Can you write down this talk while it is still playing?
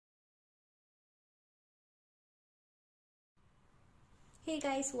Hey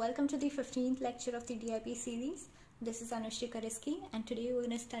guys, welcome to the 15th lecture of the DIP series. This is Anushika Riski and today we're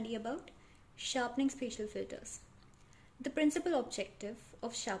going to study about sharpening spatial filters. The principal objective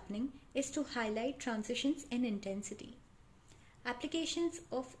of sharpening is to highlight transitions in intensity. Applications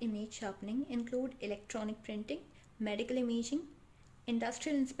of image sharpening include electronic printing, medical imaging,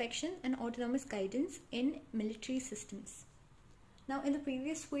 industrial inspection and autonomous guidance in military systems. Now in the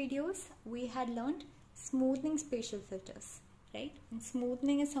previous videos we had learned smoothing spatial filters, right? And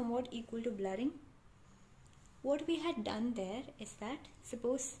smoothing is somewhat equal to blurring. What we had done there is that,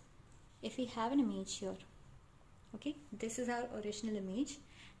 suppose if we have an image here, okay, this is our original image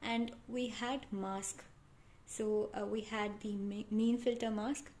and we had mask. So we had the mean filter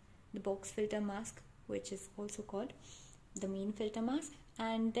mask, the box filter mask, which is also called the mean filter mask,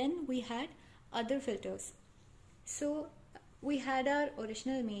 and then we had other filters. So we had our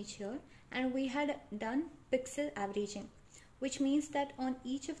original image here and we had done pixel averaging, which means that on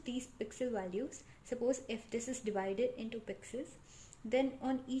each of these pixel values, suppose if this is divided into pixels, then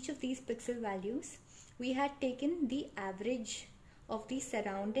on each of these pixel values we had taken the average of the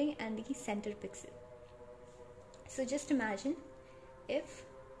surrounding and the center pixel. So just imagine if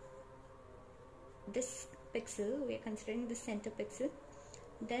this pixel, we are considering the center pixel,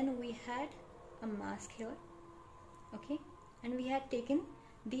 then we had a mask here, okay, and we had taken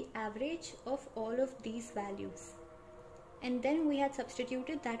the average of all of these values and then we had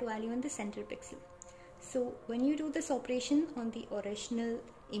substituted that value in the center pixel. So when you do this operation on the original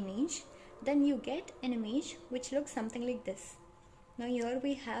image, then you get an image which looks something like this. Now here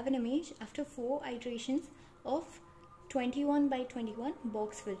we have an image after 4 iterations of 21 by 21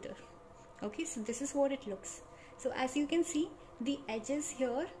 box filter. Okay, so this is what it looks. So as you can see, the edges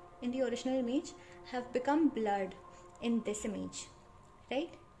here in the original image have become blurred in this image,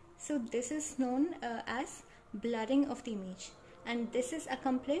 right? So this is known as blurring of the image, and this is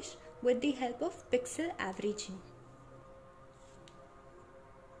accomplished with the help of pixel averaging.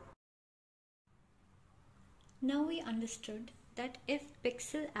 Now we understood that if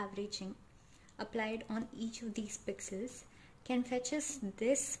pixel averaging applied on each of these pixels can fetch us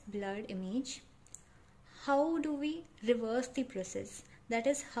this blurred image, how do we reverse the process? That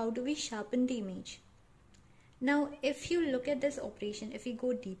is, how do we sharpen the image? Now if you look at this operation, if we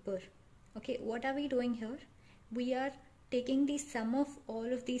go deeper, okay, what are we doing here? We are taking the sum of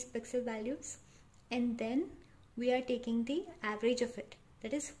all of these pixel values and then we are taking the average of it.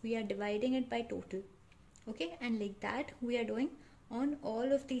 That is, we are dividing it by total, okay, and like that we are doing on all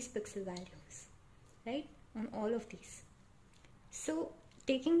of these pixel values, right, on all of these. So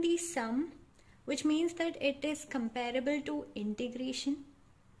taking the sum, which means that it is comparable to integration,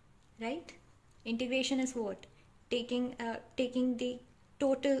 right? Integration is what? Taking the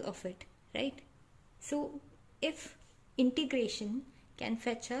total of it, right? So if integration can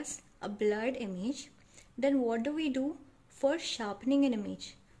fetch us a blurred image, then what do we do for sharpening an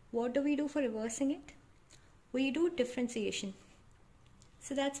image? What do we do for reversing it? We do differentiation.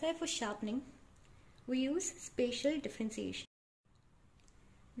 So that's why for sharpening we use spatial differentiation.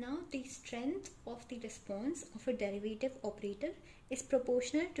 Now the strength of the response of a derivative operator is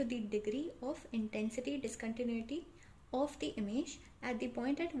proportional to the degree of intensity discontinuity of the image at the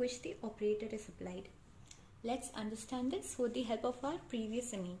point at which the operator is applied. Let's understand this with the help of our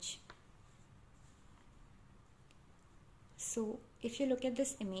previous image. So if you look at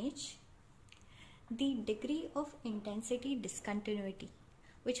this image, the degree of intensity discontinuity,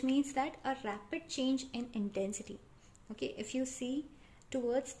 which means that a rapid change in intensity, okay, if you see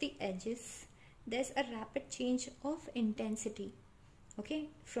towards the edges, there's a rapid change of intensity, okay,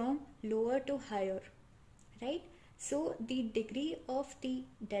 from lower to higher, right? So the degree of the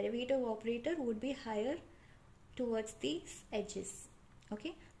derivative operator would be higher towards these edges,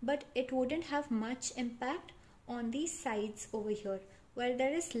 okay, but it wouldn't have much impact on the sides over here where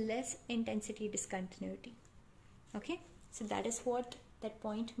there is less intensity discontinuity, okay. So that is what that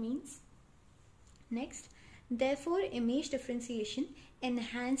point means. Next, therefore image differentiation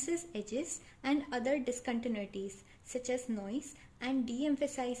enhances edges and other discontinuities such as noise and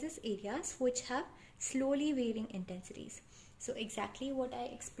de-emphasizes areas which have slowly varying intensities. So exactly what I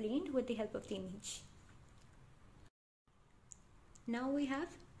explained with the help of the image. Now we have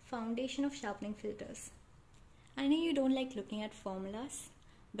foundation of sharpening filters. I know you don't like looking at formulas,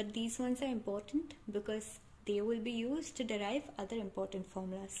 but these ones are important because they will be used to derive other important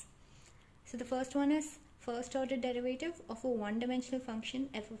formulas. So the first one is first order derivative of a one-dimensional function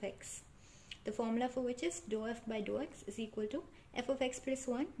f of x, the formula for which is dou f by dou x is equal to f of x plus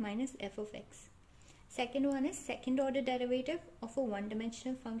 1 minus f of x. Second one is second order derivative of a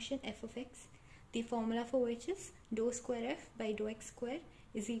one-dimensional function f of x, the formula for which is dou square f by dou x square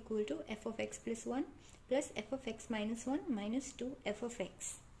is equal to f of x plus 1 plus f of x minus 1 minus 2 f of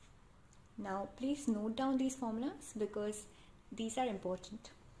x. Now please note down these formulas because these are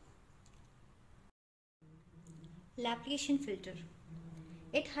important. Laplacian filter.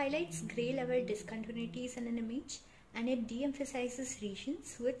 It highlights gray level discontinuities in an image and it de-emphasizes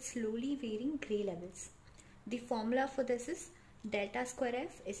regions with slowly varying gray levels. The formula for this is delta square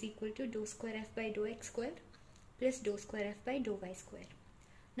f is equal to dou square f by dou x square plus dou square f by dou y square.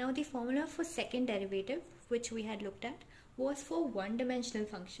 Now the formula for second derivative, which we had looked at, was for one-dimensional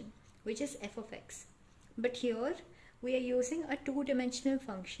function, which is f of x. But here we are using a two-dimensional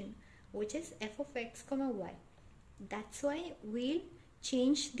function, which is f of x comma y. That's why we'll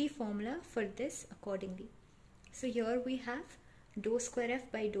change the formula for this accordingly. So here we have dou square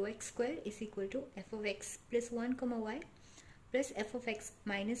f by dou x square is equal to f of x plus 1 comma y plus f of x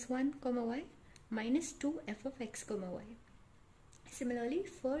minus 1 comma y minus 2 f of x comma y. Similarly,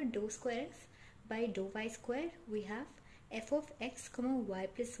 for dou square f by dou y square, we have f of x comma y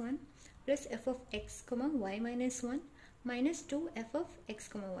plus 1 plus f of x comma y minus 1 minus 2 f of x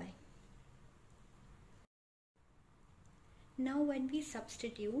comma y. Now when we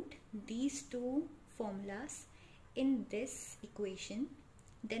substitute these two formulas in this equation,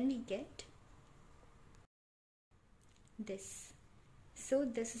 then we get this. So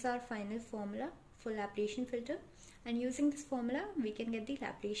this is our final formula for Laplacian filter, and using this formula we can get the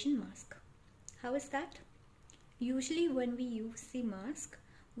Laplacian mask. How is that? Usually when we use the mask,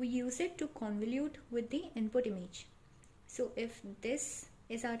 we use it to convolute with the input image. So if this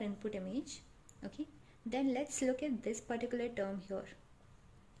is our input image, okay, then let's look at this particular term here.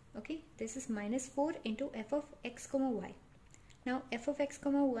 Okay, this is minus 4 into f of x comma y. Now f of x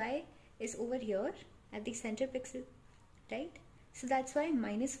comma y is over here at the center pixel, right? So that's why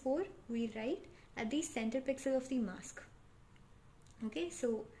minus 4 we write at the center pixel of the mask. Okay,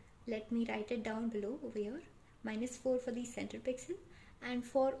 so let me write it down below over here. Minus 4 for the center pixel, and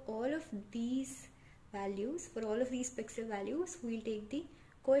for all of these values, for all of these pixel values, we'll take the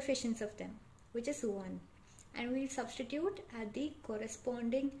coefficients of them, which is 1, and we'll substitute at the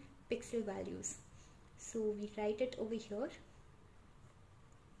corresponding pixel values. So we write it over here,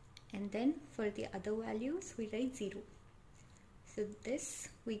 and then for the other values we write 0. So this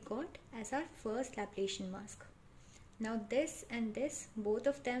we got as our first Laplacian mask. Now this and this, both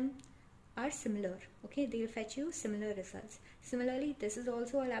of them are similar. Okay, they will fetch you similar results. Similarly, this is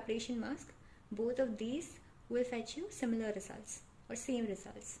also a Laplacian mask. Both of these will fetch you similar results or same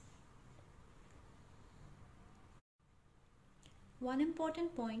results. One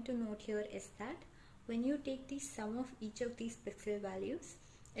important point to note here is that when you take the sum of each of these pixel values,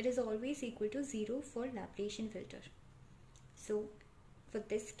 it is always equal to 0 for Laplacian filter. So for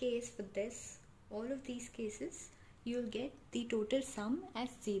this case, for this, all of these cases, you will get the total sum as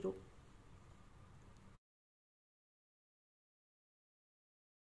 0.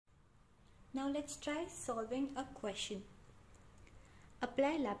 Now let's try solving a question.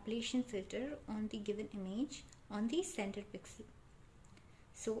 Apply Laplacian filter on the given image on the center pixel.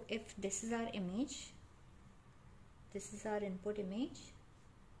 So if this is our image, this is our input image,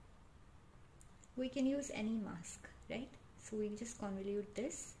 we can use any mask, right? So we just convolute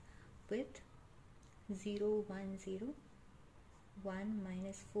this with 0, 1, 0, 1,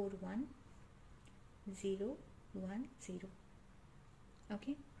 minus 4, 1, 0, 1, 0.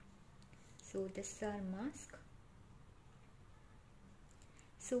 Okay, so this is our mask.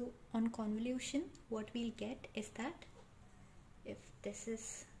 So on convolution, what we'll get is that if this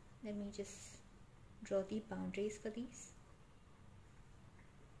is, let me just draw the boundaries for these.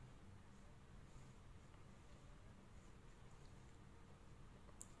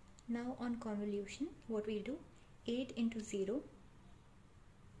 Now on convolution, what we'll do, 8 into 0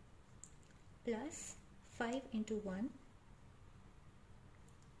 plus 5 into 1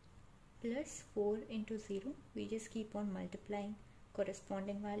 plus 4 into 0, we just keep on multiplying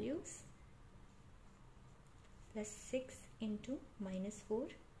corresponding values, plus 6 into minus 4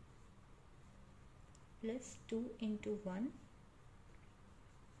 plus 2 into 1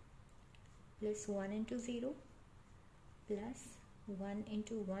 plus 1 into 0 plus 1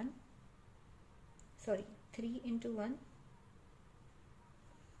 into 1, sorry, 3 into 1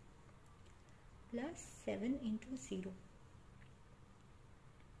 plus 7 into 0.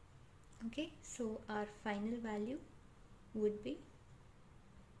 Okay, so our final value would be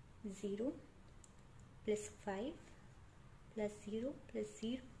 0 plus 5 plus 0 plus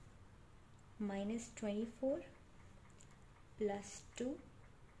 0 minus 24 plus 2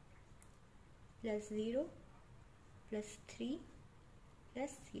 plus 0 plus 3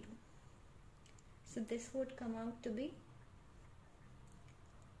 plus 0. So this would come out to be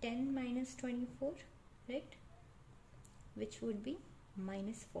 10 minus 24, right? Which would be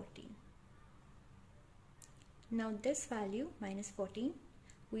minus 14. Now this value, minus 14,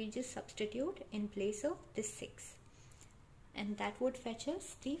 we'll just substitute in place of this 6. And that would fetch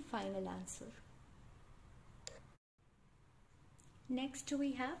us the final answer. Next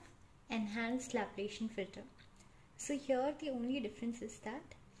we have Enhanced Laplacian Filter. So here the only difference is that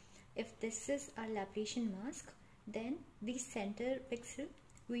if this is our Laplacian mask, then the center pixel,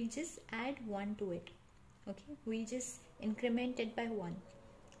 we'll just add 1 to it. Okay, we'll just increment it by 1.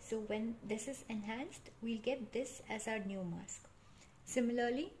 So when this is enhanced, we'll get this as our new mask.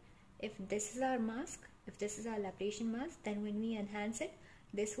 Similarly, if this is our mask, if this is our Laplacian mask, then when we enhance it,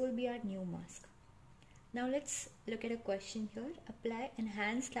 this will be our new mask. Now let's look at a question here. Apply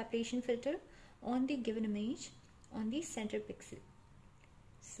Enhanced Laplacian Filter on the given image on the center pixel.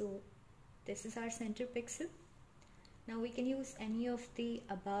 So this is our center pixel. Now we can use any of the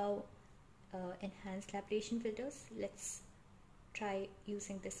above Enhanced Laplacian filters. Let's try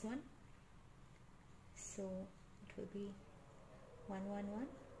using this one. So it will be 1 1 1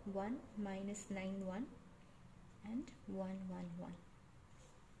 1 minus 9 1 and 1 1 1.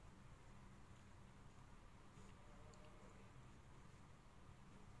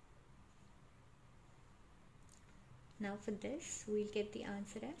 Now for this, we'll get the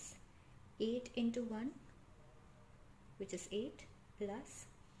answer as 8 into 1, which is 8, plus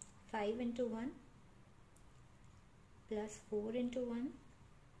 5 into 1, plus 4 into 1,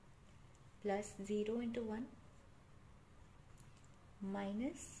 plus 0 into 1,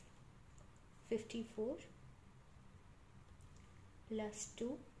 minus 54, plus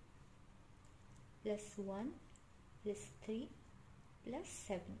 2, plus 1, plus 3, plus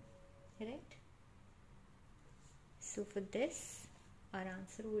 7, right? So for this, our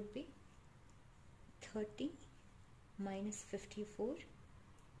answer would be 30 minus 54,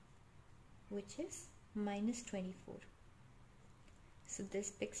 which is minus 24. So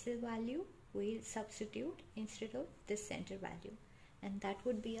this pixel value we'll substitute instead of this center value, and that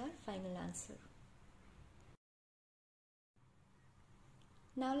would be our final answer.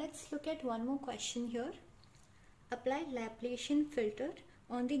 Now let's look at one more question here. Apply Laplacian filter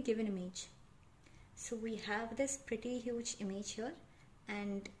on the given image. So we have this pretty huge image here,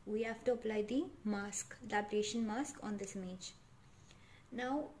 and we have to apply the mask, Laplacian mask, on this image.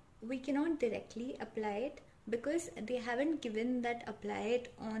 Now we cannot directly apply it because they haven't given that apply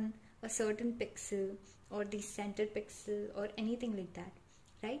it on a certain pixel or the center pixel or anything like that,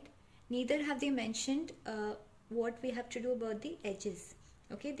 right? Neither have they mentioned what we have to do about the edges.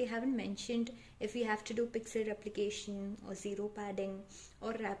 Okay, they haven't mentioned if we have to do pixel replication or zero padding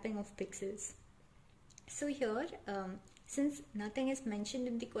or wrapping of pixels. So here, since nothing is mentioned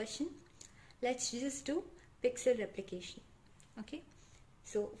in the question, let's just do pixel replication. Okay,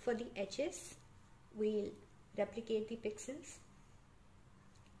 so for the edges, we'll replicate the pixels.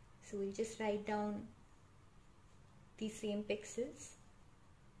 So we'll just write down the same pixels.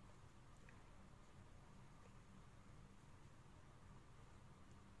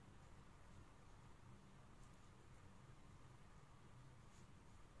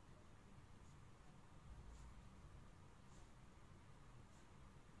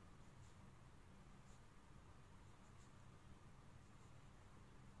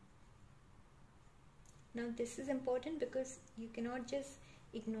 Now this is important because you cannot just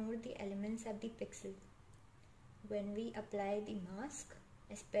ignore the elements at the pixel. When we apply the mask,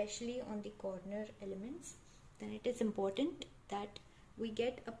 especially on the corner elements, then it is important that we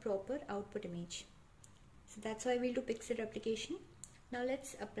get a proper output image. So that's why we'll do pixel replication. Now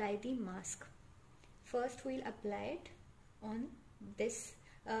let's apply the mask. First we'll apply it on this.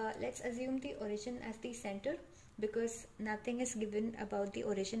 Let's assume the origin as the center because nothing is given about the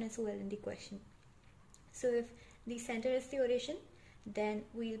origin as well in the question. So if the center is the origin, then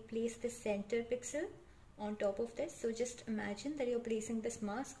we'll place the center pixel on top of this. So just imagine that you're placing this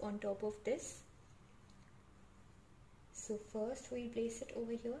mask on top of this. So first we'll place it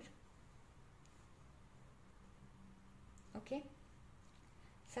over here. Okay,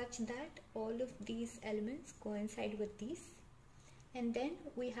 such that all of these elements coincide with these, and then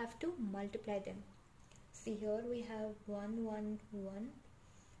we have to multiply them. See here we have 1 1 1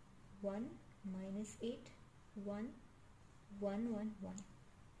 1 minus 8 1 1 1 1.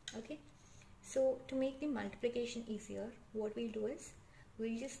 Okay, so to make the multiplication easier, what we'll do is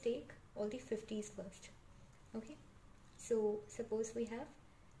we'll just take all the 50s first. Okay, so suppose we have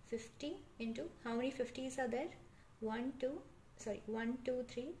 50 into, how many 50s are there? 1 2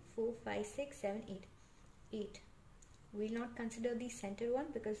 3 4 5 6 7 8. We'll not consider the center one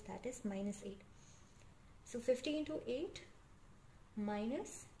because that is minus 8. So 50 into 8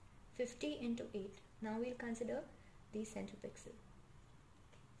 minus 50 into 8. Now we'll consider the center pixel.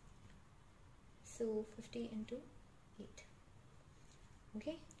 So 50 into 8.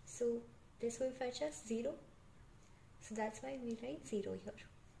 Okay, so this will fetch us 0. So that's why we write 0 here.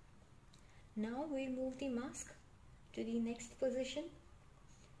 Now we'll move the mask to the next position.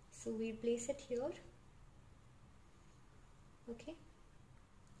 So we'll place it here. Okay.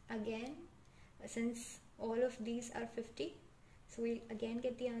 Again, since all of these are 50, so we'll again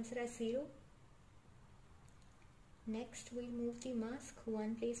get the answer as 0. Next, we'll move the mask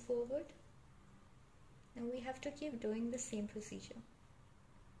one place forward. Now we have to keep doing the same procedure.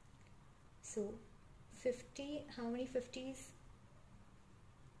 So 50, how many 50s?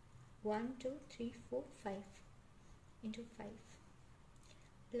 1, 2, 3, 4, 5 into 5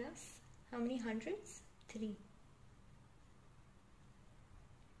 plus how many hundreds? 3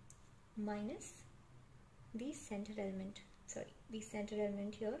 minus the center element, the center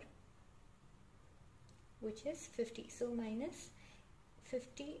element here, which is 50. So minus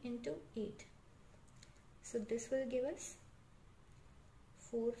 50 into 8. So this will give us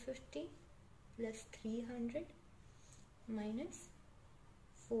 450 plus 300 minus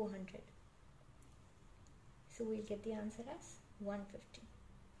 400. So we'll get the answer as 150.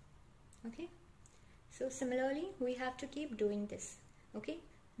 Okay. So similarly, we have to keep doing this. Okay.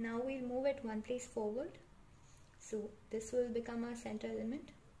 Now we'll move it one place forward. So this will become our center element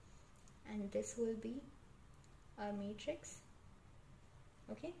and this will be our matrix.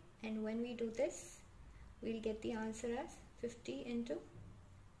 Okay. And when we do this, we'll get the answer as 50 into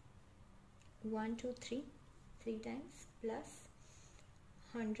 1, 2, 3, 3 times plus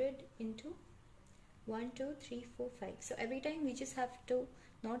 100 into 1, 2, 3, 4, 5. So every time we just have to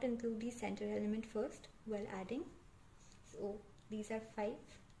not include the center element first while adding. So these are 5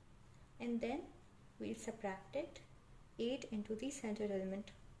 and then we'll subtract it 8 into the center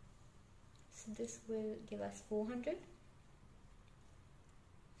element. So this will give us 400,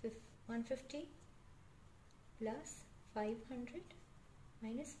 150 plus 500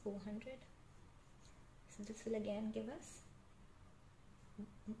 minus 400. So this will again give us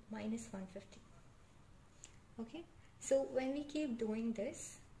minus 150. Okay, so when we keep doing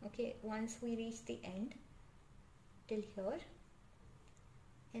this, okay, once we reach the end till here,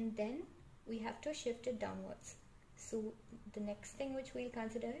 and then we have to shift it downwards. So the next thing which we'll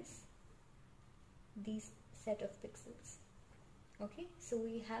consider is these set of pixels. Okay, so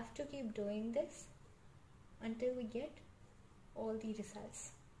we have to keep doing this until we get all the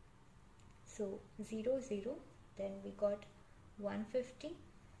results. So 0, 0, then we got 150,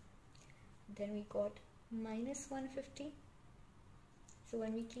 then we got minus 150. So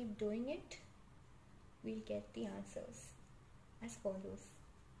when we keep doing it, we'll get the answers as follows.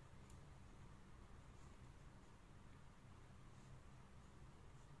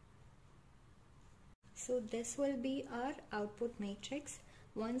 So this will be our output matrix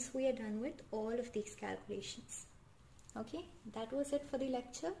once we are done with all of these calculations. Okay, that was it for the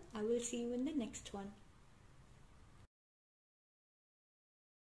lecture. I will see you in the next one.